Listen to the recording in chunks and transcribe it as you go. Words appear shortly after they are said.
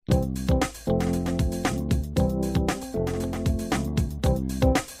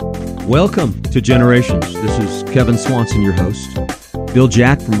Welcome to Generations. This is Kevin Swanson, your host. Bill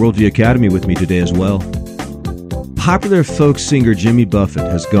Jack from Worldview Academy with me today as well. Popular folk singer Jimmy Buffett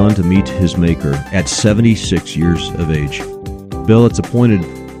has gone to meet his maker at 76 years of age. Bill, it's appointed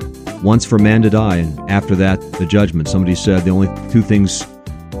once for man to die, and after that, the judgment. Somebody said the only two things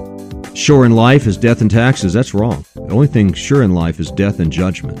sure in life is death and taxes. That's wrong. The only thing sure in life is death and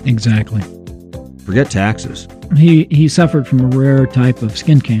judgment. Exactly. Forget taxes. He suffered from a rare type of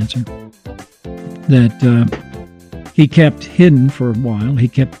skin cancer that he kept hidden for a while. He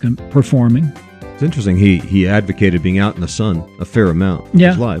kept performing. It's interesting. He advocated being out in the sun a fair amount in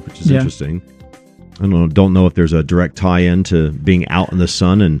his life, which is interesting. I don't know if there's a direct tie-in to being out in the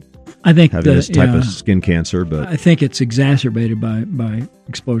sun and having this type of skin cancer, but I think it's exacerbated by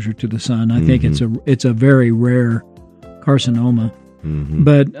exposure to the sun. I think it's a very rare carcinoma. Mm-hmm.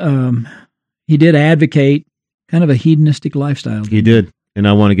 But he did advocate kind of a hedonistic lifestyle. He did, and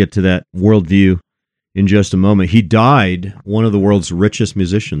I want to get to that worldview in just a moment. He died one of the world's richest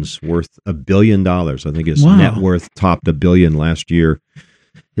musicians, worth $1 billion. I think his net worth topped $1 billion last year.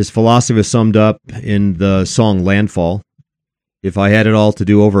 His philosophy was summed up in the song Landfall. If I had it all to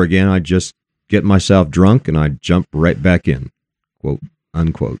do over again, I'd just get myself drunk and I'd jump right back in, quote,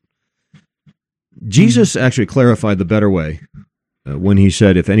 unquote. Jesus actually clarified the better way when he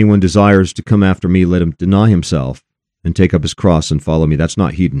said, if anyone desires to come after me, let him deny himself and take up his cross and follow me. That's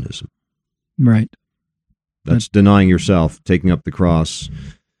not hedonism. Right. That's denying yourself, taking up the cross,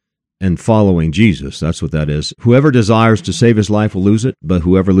 and following Jesus. That's what that is. Whoever desires to save his life will lose it, but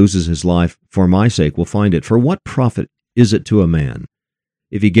whoever loses his life for my sake will find it. For what profit is it to a man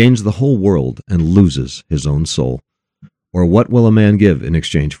if he gains the whole world and loses his own soul? Or what will a man give in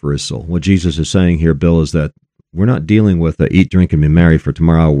exchange for his soul? What Jesus is saying here, Bill, is that we're not dealing with eat, drink, and be merry, for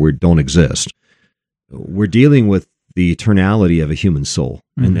tomorrow we don't exist. We're dealing with the eternality of a human soul.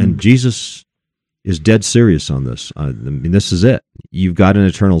 Mm-hmm. And Jesus is dead serious on this. I mean, this is it. You've got an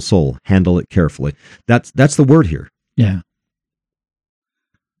eternal soul. Handle it carefully. That's the word here. Yeah.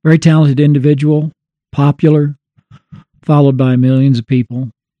 Very talented individual, popular, followed by millions of people.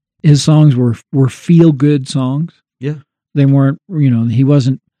 His songs were feel-good songs. Yeah. They weren't, he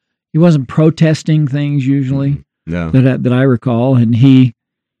wasn't protesting things usually. No. That I recall,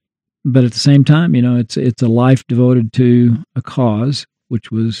 but at the same time, it's a life devoted to a cause,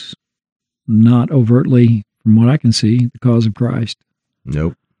 which was not overtly, from what I can see, the cause of Christ.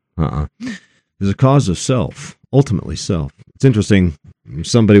 Nope. There's a cause of self, ultimately self. It's interesting.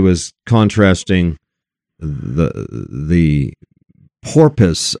 Somebody was contrasting the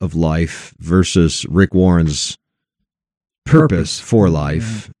porpoise of life versus Rick Warren's purpose for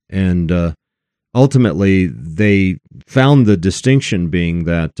life. Yeah. And ultimately, they found the distinction being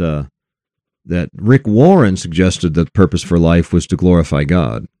that Rick Warren suggested that purpose for life was to glorify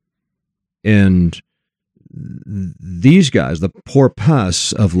God. And these guys, the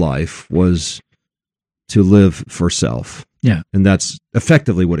porpoise of life was to live for self. Yeah. And that's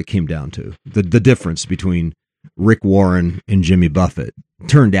effectively what it came down to. The difference between Rick Warren and Jimmy Buffett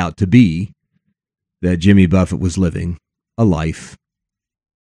turned out to be that Jimmy Buffett was living a life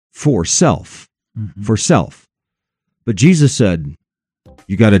for self, for self. But Jesus said,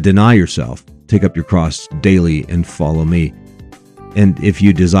 you got to deny yourself, take up your cross daily and follow me. And if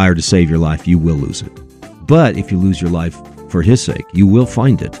you desire to save your life, you will lose it. But if you lose your life for his sake, you will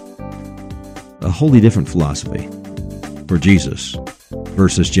find it. A wholly different philosophy for Jesus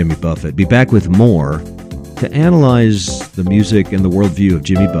versus Jimmy Buffett. Be back with more to analyze the music and the worldview of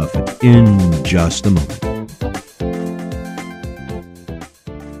Jimmy Buffett in just a moment.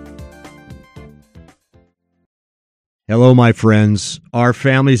 Hello, my friends. Our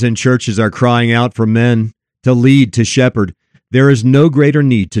families and churches are crying out for men to lead, to shepherd. There is no greater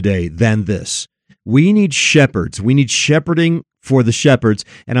need today than this. We need shepherds. We need shepherding for the shepherds.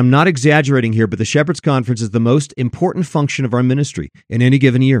 And I'm not exaggerating here, but the Shepherds Conference is the most important function of our ministry in any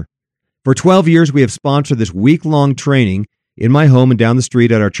given year. For 12 years, we have sponsored this week-long training in my home and down the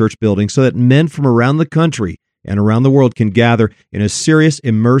street at our church building so that men from around the country and around the world can gather in a serious,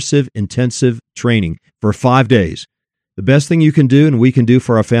 immersive, intensive training for 5 days. The best thing you can do and we can do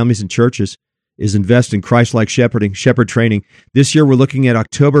for our families and churches is invest in Christ-like shepherding, shepherd training. This year, we're looking at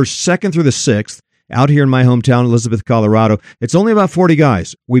October 2nd through the 6th out here in my hometown, Elizabeth, Colorado. It's only about 40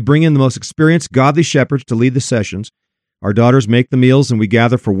 guys. We bring in the most experienced, godly shepherds to lead the sessions. Our daughters make the meals, and we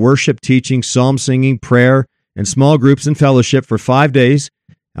gather for worship, teaching, psalm singing, prayer, and small groups and fellowship for 5 days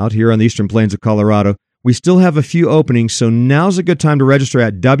out here on the eastern plains of Colorado. We still have a few openings, so now's a good time to register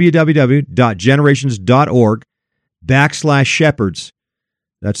at www.generations.org/shepherds.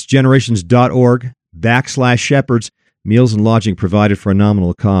 That's generations.org/shepherds. Meals and lodging provided for a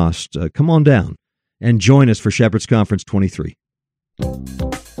nominal cost. Come on down and join us for Shepherds Conference 23.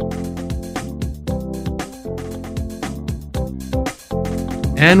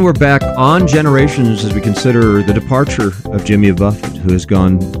 And we're back on Generations as we consider the departure of Jimmy Buffett, who has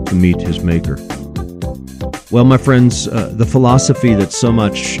gone to meet his maker. Well, my friends, the philosophy that so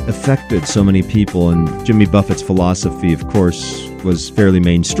much affected so many people, and Jimmy Buffett's philosophy, of course, was fairly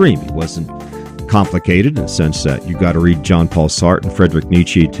mainstream. It wasn't complicated in the sense that you got to read John Paul Sartre and Friedrich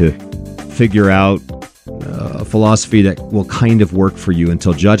Nietzsche to figure out a philosophy that will kind of work for you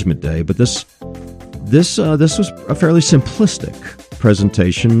until Judgment Day. But this was a fairly simplistic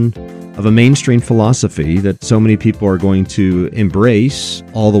presentation of a mainstream philosophy that so many people are going to embrace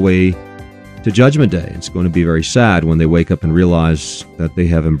all the way to Judgment Day. It's going to be very sad when they wake up and realize that they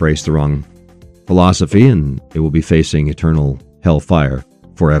have embraced the wrong philosophy and they will be facing eternal hellfire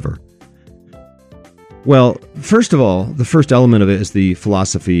forever. Well, first of all, the first element of it is the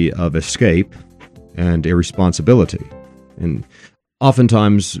philosophy of escape and irresponsibility. And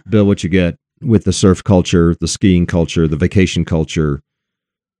oftentimes, Bill, what you get with the surf culture, the skiing culture, the vacation culture,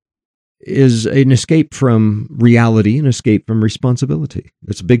 is an escape from reality, an escape from responsibility.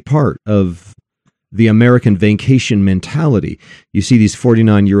 It's a big part of the American vacation mentality. You see these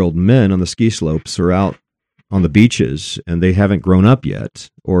 49-year-old men on the ski slopes or out on the beaches, and they haven't grown up yet,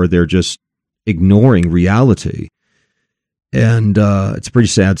 or they're just ignoring reality. And it's a pretty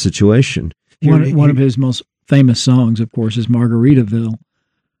sad situation. One of his most famous songs, of course, is Margaritaville.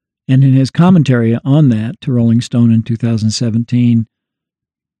 And in his commentary on that to Rolling Stone in 2017,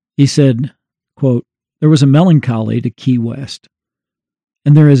 he said, quote, "There was a melancholy to Key West,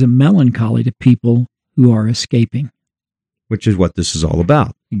 and there is a melancholy to people who are escaping." Which is what this is all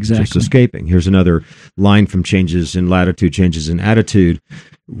about. Exactly. Just escaping. Here's another line from Changes in Latitude, Changes in Attitude.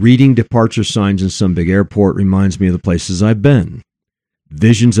 "Reading departure signs in some big airport reminds me of the places I've been.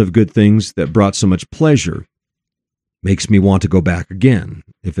 Visions of good things that brought so much pleasure makes me want to go back again.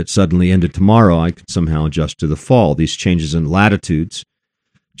 If it suddenly ended tomorrow, I could somehow adjust to the fall." These changes in latitudes.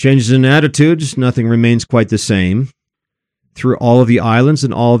 Changes in attitudes, nothing remains quite the same. "Through all of the islands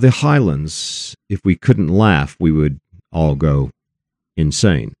and all of the highlands, if we couldn't laugh, we would all go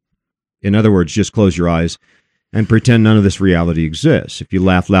insane." In other words, just close your eyes and pretend none of this reality exists. If you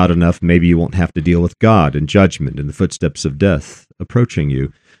laugh loud enough, maybe you won't have to deal with God and judgment and the footsteps of death approaching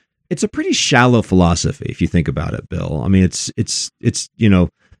you. It's a pretty shallow philosophy if you think about it, Bill. I mean, it's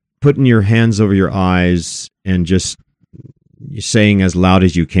putting your hands over your eyes and just saying as loud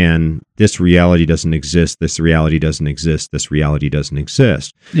as you can, this reality doesn't exist, this reality doesn't exist, this reality doesn't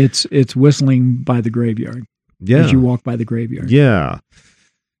exist. It's whistling by the graveyard. Yeah. As you walk by the graveyard. Yeah.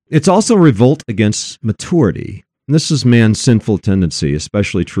 It's also revolt against maturity. And this is man's sinful tendency,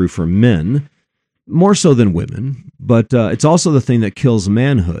 especially true for men, more so than women. But it's also the thing that kills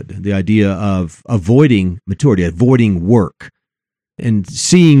manhood, the idea of avoiding maturity, avoiding work, and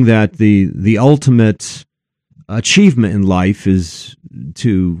seeing that the ultimate achievement in life is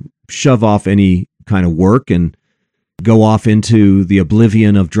to shove off any kind of work and go off into the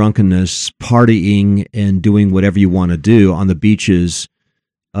oblivion of drunkenness, partying, and doing whatever you want to do on the beaches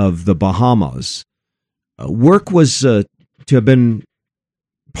of the Bahamas. Work was to have been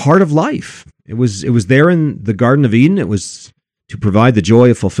part of life. It was there in the Garden of Eden. It was to provide the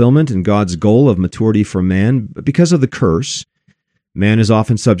joy of fulfillment and God's goal of maturity for man. But because of the curse, man is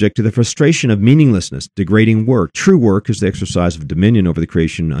often subject to the frustration of meaninglessness, degrading work. True work is the exercise of dominion over the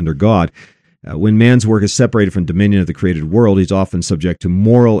creation under God. When man's work is separated from dominion of the created world, he's often subject to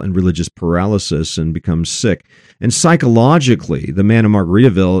moral and religious paralysis and becomes sick. And psychologically, the man of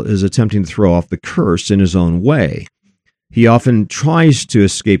Margaritaville is attempting to throw off the curse in his own way. He often tries to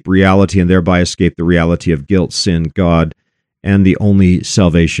escape reality and thereby escape the reality of guilt, sin, God, and the only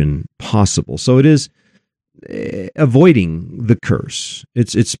salvation possible. So it is avoiding the curse.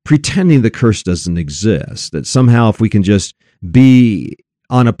 It's pretending the curse doesn't exist, that somehow if we can just be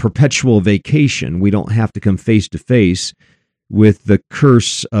on a perpetual vacation, we don't have to come face to face with the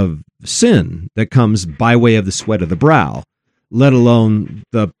curse of sin that comes by way of the sweat of the brow, let alone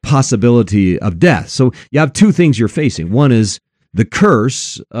the possibility of death. So you have two things you're facing. One is the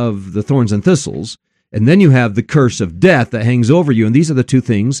curse of the thorns and thistles, and then you have the curse of death that hangs over you. And these are the two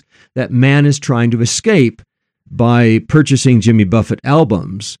things that man is trying to escape by purchasing Jimmy Buffett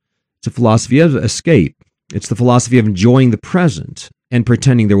albums. It's a philosophy of escape. It's the philosophy of enjoying the present and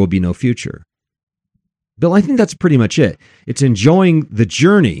pretending there will be no future. Bill, I think that's pretty much it. It's enjoying the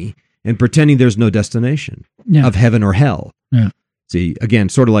journey and pretending there's no destination of heaven or hell. Yeah. See, again,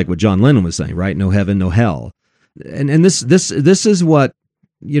 sort of like what John Lennon was saying, right? No heaven, no hell. And this is what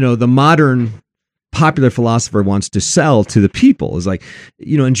the modern popular philosopher wants to sell to the people is like,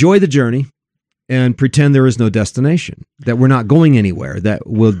 enjoy the journey and pretend there is no destination, that we're not going anywhere, that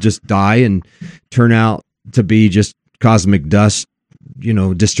we'll just die and turn out to be just cosmic dust,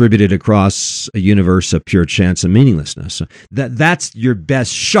 distributed across a universe of pure chance and meaninglessness. So that's your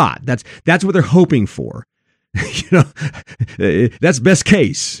best shot. That's what they're hoping for. That's best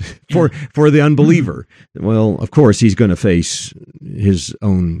case for the unbeliever. Well, of course, he's going to face his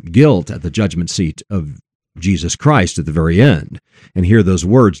own guilt at the judgment seat of Jesus Christ at the very end, and hear those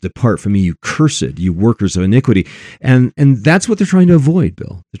words, "Depart from me, you cursed, you workers of iniquity." And that's what they're trying to avoid,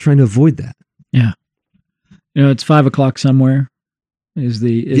 Bill. They're trying to avoid that. Yeah. It's 5 o'clock somewhere.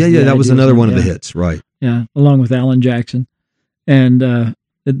 That was another one of the hits, right? Yeah, along with Alan Jackson. And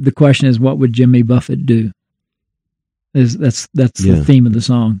the question is, what would Jimmy Buffett do? That's the theme of the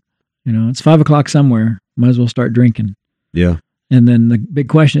song. It's 5 o'clock somewhere. Might as well start drinking. Yeah. And then the big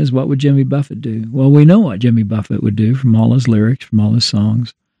question is, what would Jimmy Buffett do? Well, we know what Jimmy Buffett would do from all his lyrics, from all his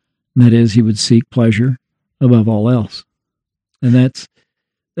songs. And that is, he would seek pleasure above all else. And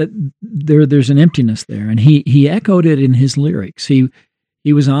there's an emptiness there. And he echoed it in his lyrics. He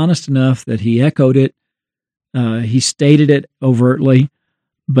was honest enough that he echoed it. He stated it overtly,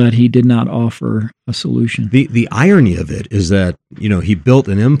 but he did not offer a solution. The irony of it is that, he built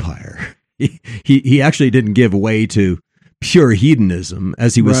an empire. He actually didn't give way to pure hedonism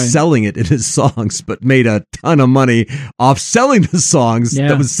as he was selling it in his songs, but made a ton of money off selling the songs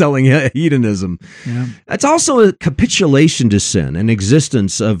that was selling hedonism. Yeah. It's also a capitulation to sin, an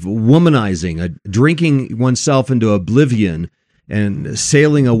existence of womanizing, drinking oneself into oblivion and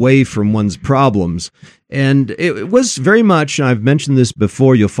sailing away from one's problems. And it was very much, and I've mentioned this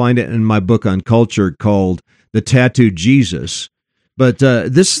before, you'll find it in my book on culture called The Tattooed Jesus. But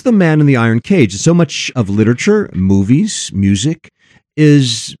this is the man in the iron cage. So much of literature, movies, music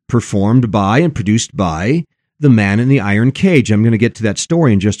is performed by and produced by the man in the iron cage. I'm going to get to that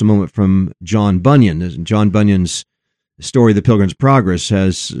story in just a moment from John Bunyan. John Bunyan's story, The Pilgrim's Progress,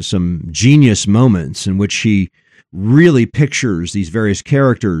 has some genius moments in which he really pictures these various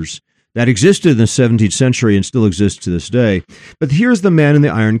characters that existed in the 17th century and still exist to this day. But here's the man in the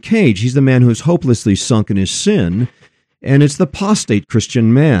iron cage. He's the man who is hopelessly sunk in his sin. And it's the apostate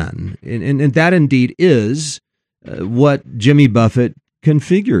Christian man. And that indeed is what Jimmy Buffett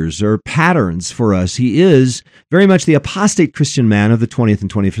configures or patterns for us. He is very much the apostate Christian man of the 20th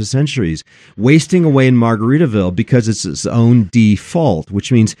and 21st centuries, wasting away in Margaritaville because it's his own default,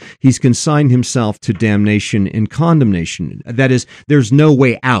 which means he's consigned himself to damnation and condemnation. That is, there's no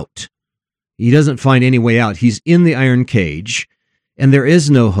way out. He doesn't find any way out. He's in the iron cage, and there is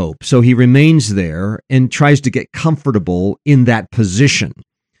no hope. So he remains there and tries to get comfortable in that position.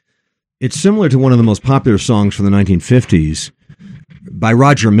 It's similar to one of the most popular songs from the 1950s by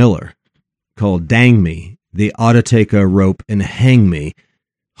Roger Miller called Dang Me. They ought to take a rope and hang me.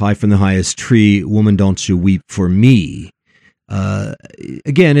 High from the highest tree, woman, don't you weep for me.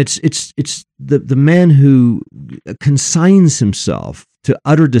 Again, it's the man who consigns himself to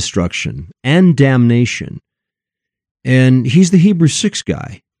utter destruction and damnation. And he's the Hebrews 6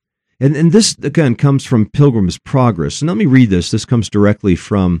 guy. And this, again, comes from Pilgrim's Progress. And let me read this. This comes directly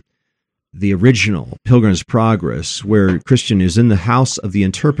from the original Pilgrim's Progress, where Christian is in the house of the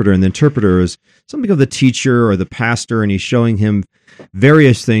interpreter, and the interpreter is something of the teacher or the pastor, and he's showing him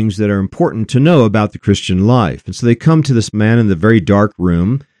various things that are important to know about the Christian life. And so they come to this man in the very dark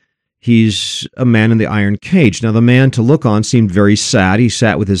room. He's a man in the iron cage. Now, the man to look on seemed very sad. He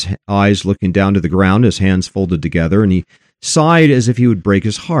sat with his eyes looking down to the ground, his hands folded together, and he sighed as if he would break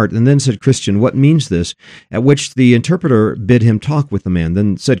his heart, and then said, Christian, what means this? At which the interpreter bid him talk with the man.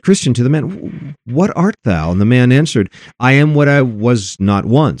 Then said Christian to the man, what art thou? And the man answered, I am what I was not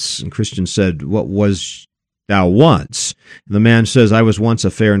once. And Christian said, what was thou once? And the man says, I was once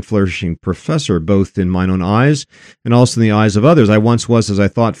a fair and flourishing professor, both in mine own eyes and also in the eyes of others. I once was, as I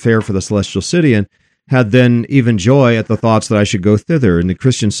thought, fair for the celestial city, and had then even joy at the thoughts that I should go thither. And the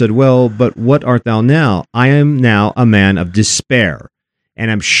Christian said, well, but what art thou now? I am now a man of despair,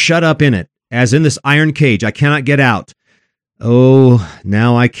 and am shut up in it, as in this iron cage. I cannot get out. Oh,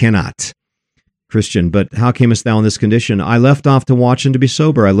 now I cannot. Christian, but how camest thou in this condition? I left off to watch and to be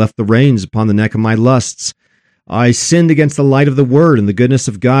sober. I left the reins upon the neck of my lusts. I sinned against the light of the word and the goodness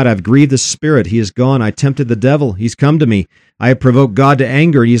of God. I've grieved the Spirit. He is gone. I tempted the devil. He's come to me. I have provoked God to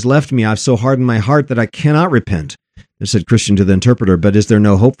anger. He has left me. I've so hardened my heart that I cannot repent. Then said Christian to the interpreter, but is there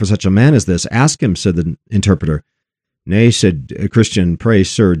no hope for such a man as this? Ask him, said the interpreter. Nay, said Christian, pray,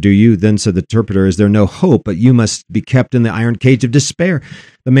 sir, do you? Then said the interpreter, is there no hope, but you must be kept in the iron cage of despair?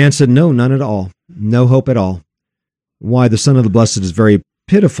 The man said, no, none at all. No hope at all. Why, the Son of the Blessed is very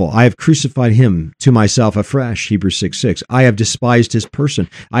pitiful. I have crucified him to myself afresh, Hebrews 6:6. I have despised his person.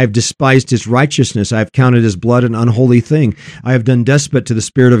 I have despised his righteousness. I have counted his blood an unholy thing. I have done despite to the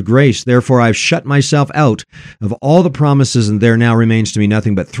Spirit of grace. Therefore I have shut myself out of all the promises, and there now remains to me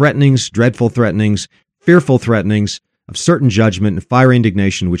nothing but threatenings, dreadful threatenings, fearful threatenings of certain judgment and fiery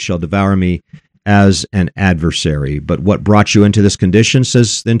indignation, which shall devour me as an adversary. But what brought you into this condition,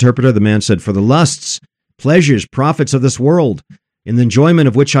 says the interpreter? The man said, for the lusts, pleasures, profits of this world, in the enjoyment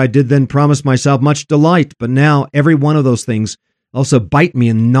of which I did then promise myself much delight. But now every one of those things also bite me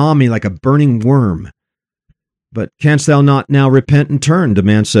and gnaw me like a burning worm. But canst thou not now repent and turn? The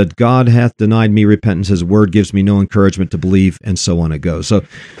man said, God hath denied me repentance. His word gives me no encouragement to believe, and so on it goes. So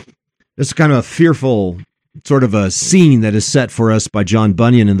it's kind of a fearful sort of a scene that is set for us by John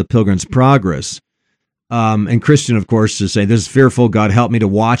Bunyan in The Pilgrim's Progress. And Christian, of course, is saying, this is fearful. God help me to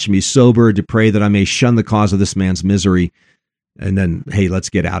watch and be sober, to pray that I may shun the cause of this man's misery. And then, hey, let's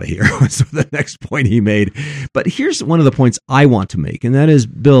get out of here. So the next point he made. But here's one of the points I want to make, and that is,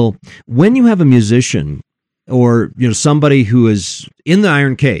 Bill, when you have a musician or somebody who is in the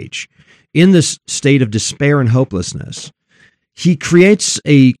iron cage, in this state of despair and hopelessness, he creates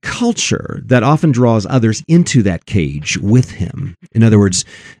a culture that often draws others into that cage with him. In other words,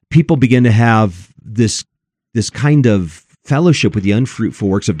 people begin to have this kind of fellowship with the unfruitful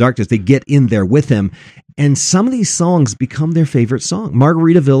works of darkness. They get in there with him, and some of these songs become their favorite song.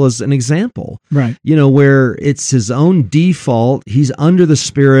 Margaritaville is an example, right? Where it's his own default. He's under the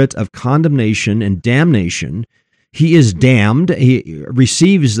spirit of condemnation and damnation. He is damned. He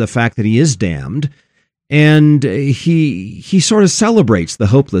receives the fact that he is damned, and he sort of celebrates the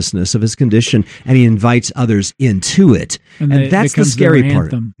hopelessness of his condition, and he invites others into it. And that's the scary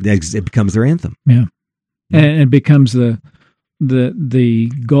part. It becomes their anthem. Yeah. And it becomes the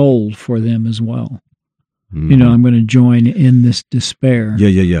goal for them as well. Mm-hmm. I'm going to join in this despair.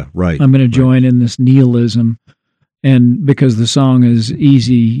 Yeah. Right. I'm going to join in this nihilism. And because the song is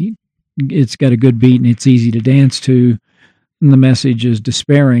easy, it's got a good beat and it's easy to dance to, and the message is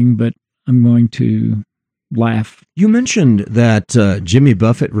despairing, but I'm going to laugh. You mentioned that Jimmy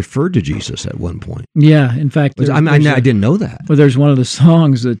Buffett referred to Jesus at one point. Yeah, in fact, I didn't know that. Well, there's one of the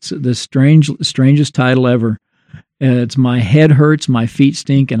songs that's the strangest title ever. It's "My head hurts, my feet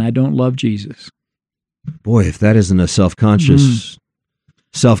stink, and I don't love Jesus." Boy, if that isn't a self-conscious,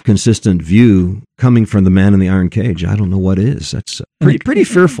 self-consistent view coming from the man in the iron cage, I don't know what is. That's pretty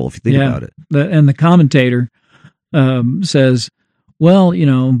fearful if you think about it. And the commentator says, well,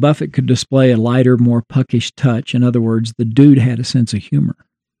 Buffett could display a lighter, more puckish touch. In other words, the dude had a sense of humor.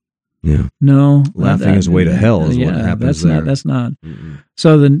 Yeah. No. Laughing his way to hell is what happens there. That's not. Mm-hmm.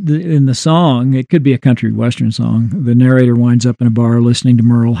 So in the song, it could be a country western song. The narrator winds up in a bar listening to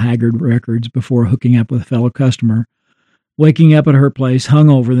Merle Haggard records before hooking up with a fellow customer, waking up at her place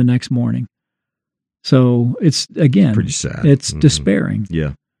hungover the next morning. So it's, again, pretty sad. It's despairing.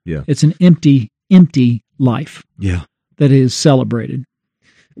 Yeah. It's an empty life. Yeah. That is celebrated.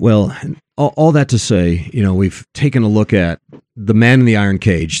 Well, all that to say, we've taken a look at the man in the iron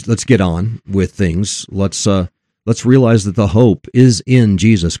cage. Let's get on with things. Let's realize that the hope is in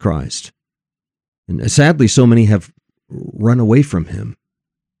Jesus Christ. And sadly, so many have run away from him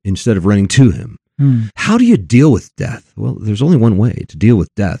instead of running to him. How do you deal with death? Well, there's only one way to deal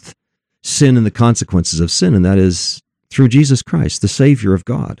with death, sin and the consequences of sin, and that is through Jesus Christ, the Savior of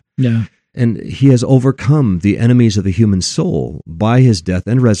God. Yeah. And he has overcome the enemies of the human soul by his death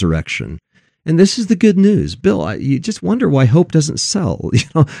and resurrection. And this is the good news. Bill, you just wonder why hope doesn't sell.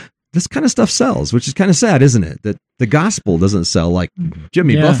 This kind of stuff sells, which is kind of sad, isn't it? That the gospel doesn't sell like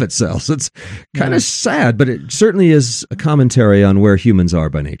Jimmy Buffett sells. It's kind of sad, but it certainly is a commentary on where humans are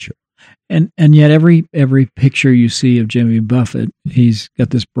by nature. And yet every picture you see of Jimmy Buffett, he's got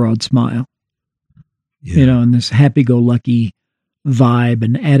this broad smile, and this happy-go-lucky vibe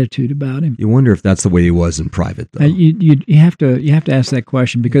and attitude about him. You wonder if that's the way he was in private, though. You have to ask that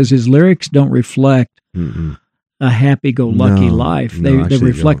question, because his lyrics don't reflect a happy-go-lucky life. They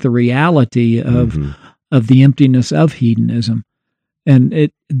reflect the reality of the emptiness of hedonism,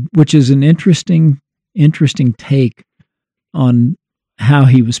 and which is an interesting take on how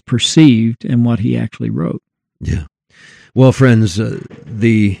he was perceived and what he actually wrote. Yeah. Well, friends,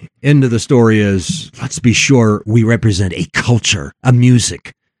 the end of the story is, let's be sure we represent a culture, a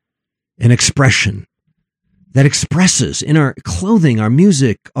music, an expression that expresses in our clothing, our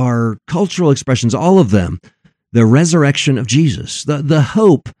music, our cultural expressions, all of them, the resurrection of Jesus, the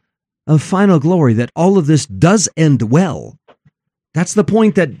hope of final glory, that all of this does end well. That's the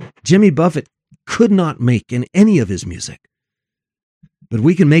point that Jimmy Buffett could not make in any of his music. But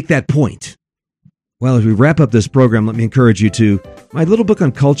we can make that point Well, as we wrap up this program, let me encourage you to my little book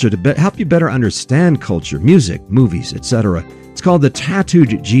on culture to help you better understand culture, music, movies, etc. It's called The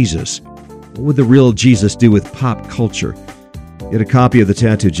Tattooed Jesus. What would the real Jesus do with pop culture? Get a copy of The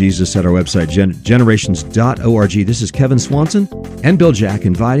Tattooed Jesus at our website, generations.org. This is Kevin Swanson and Bill Jack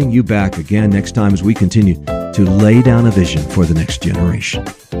inviting you back again next time as we continue to lay down a vision for the next generation.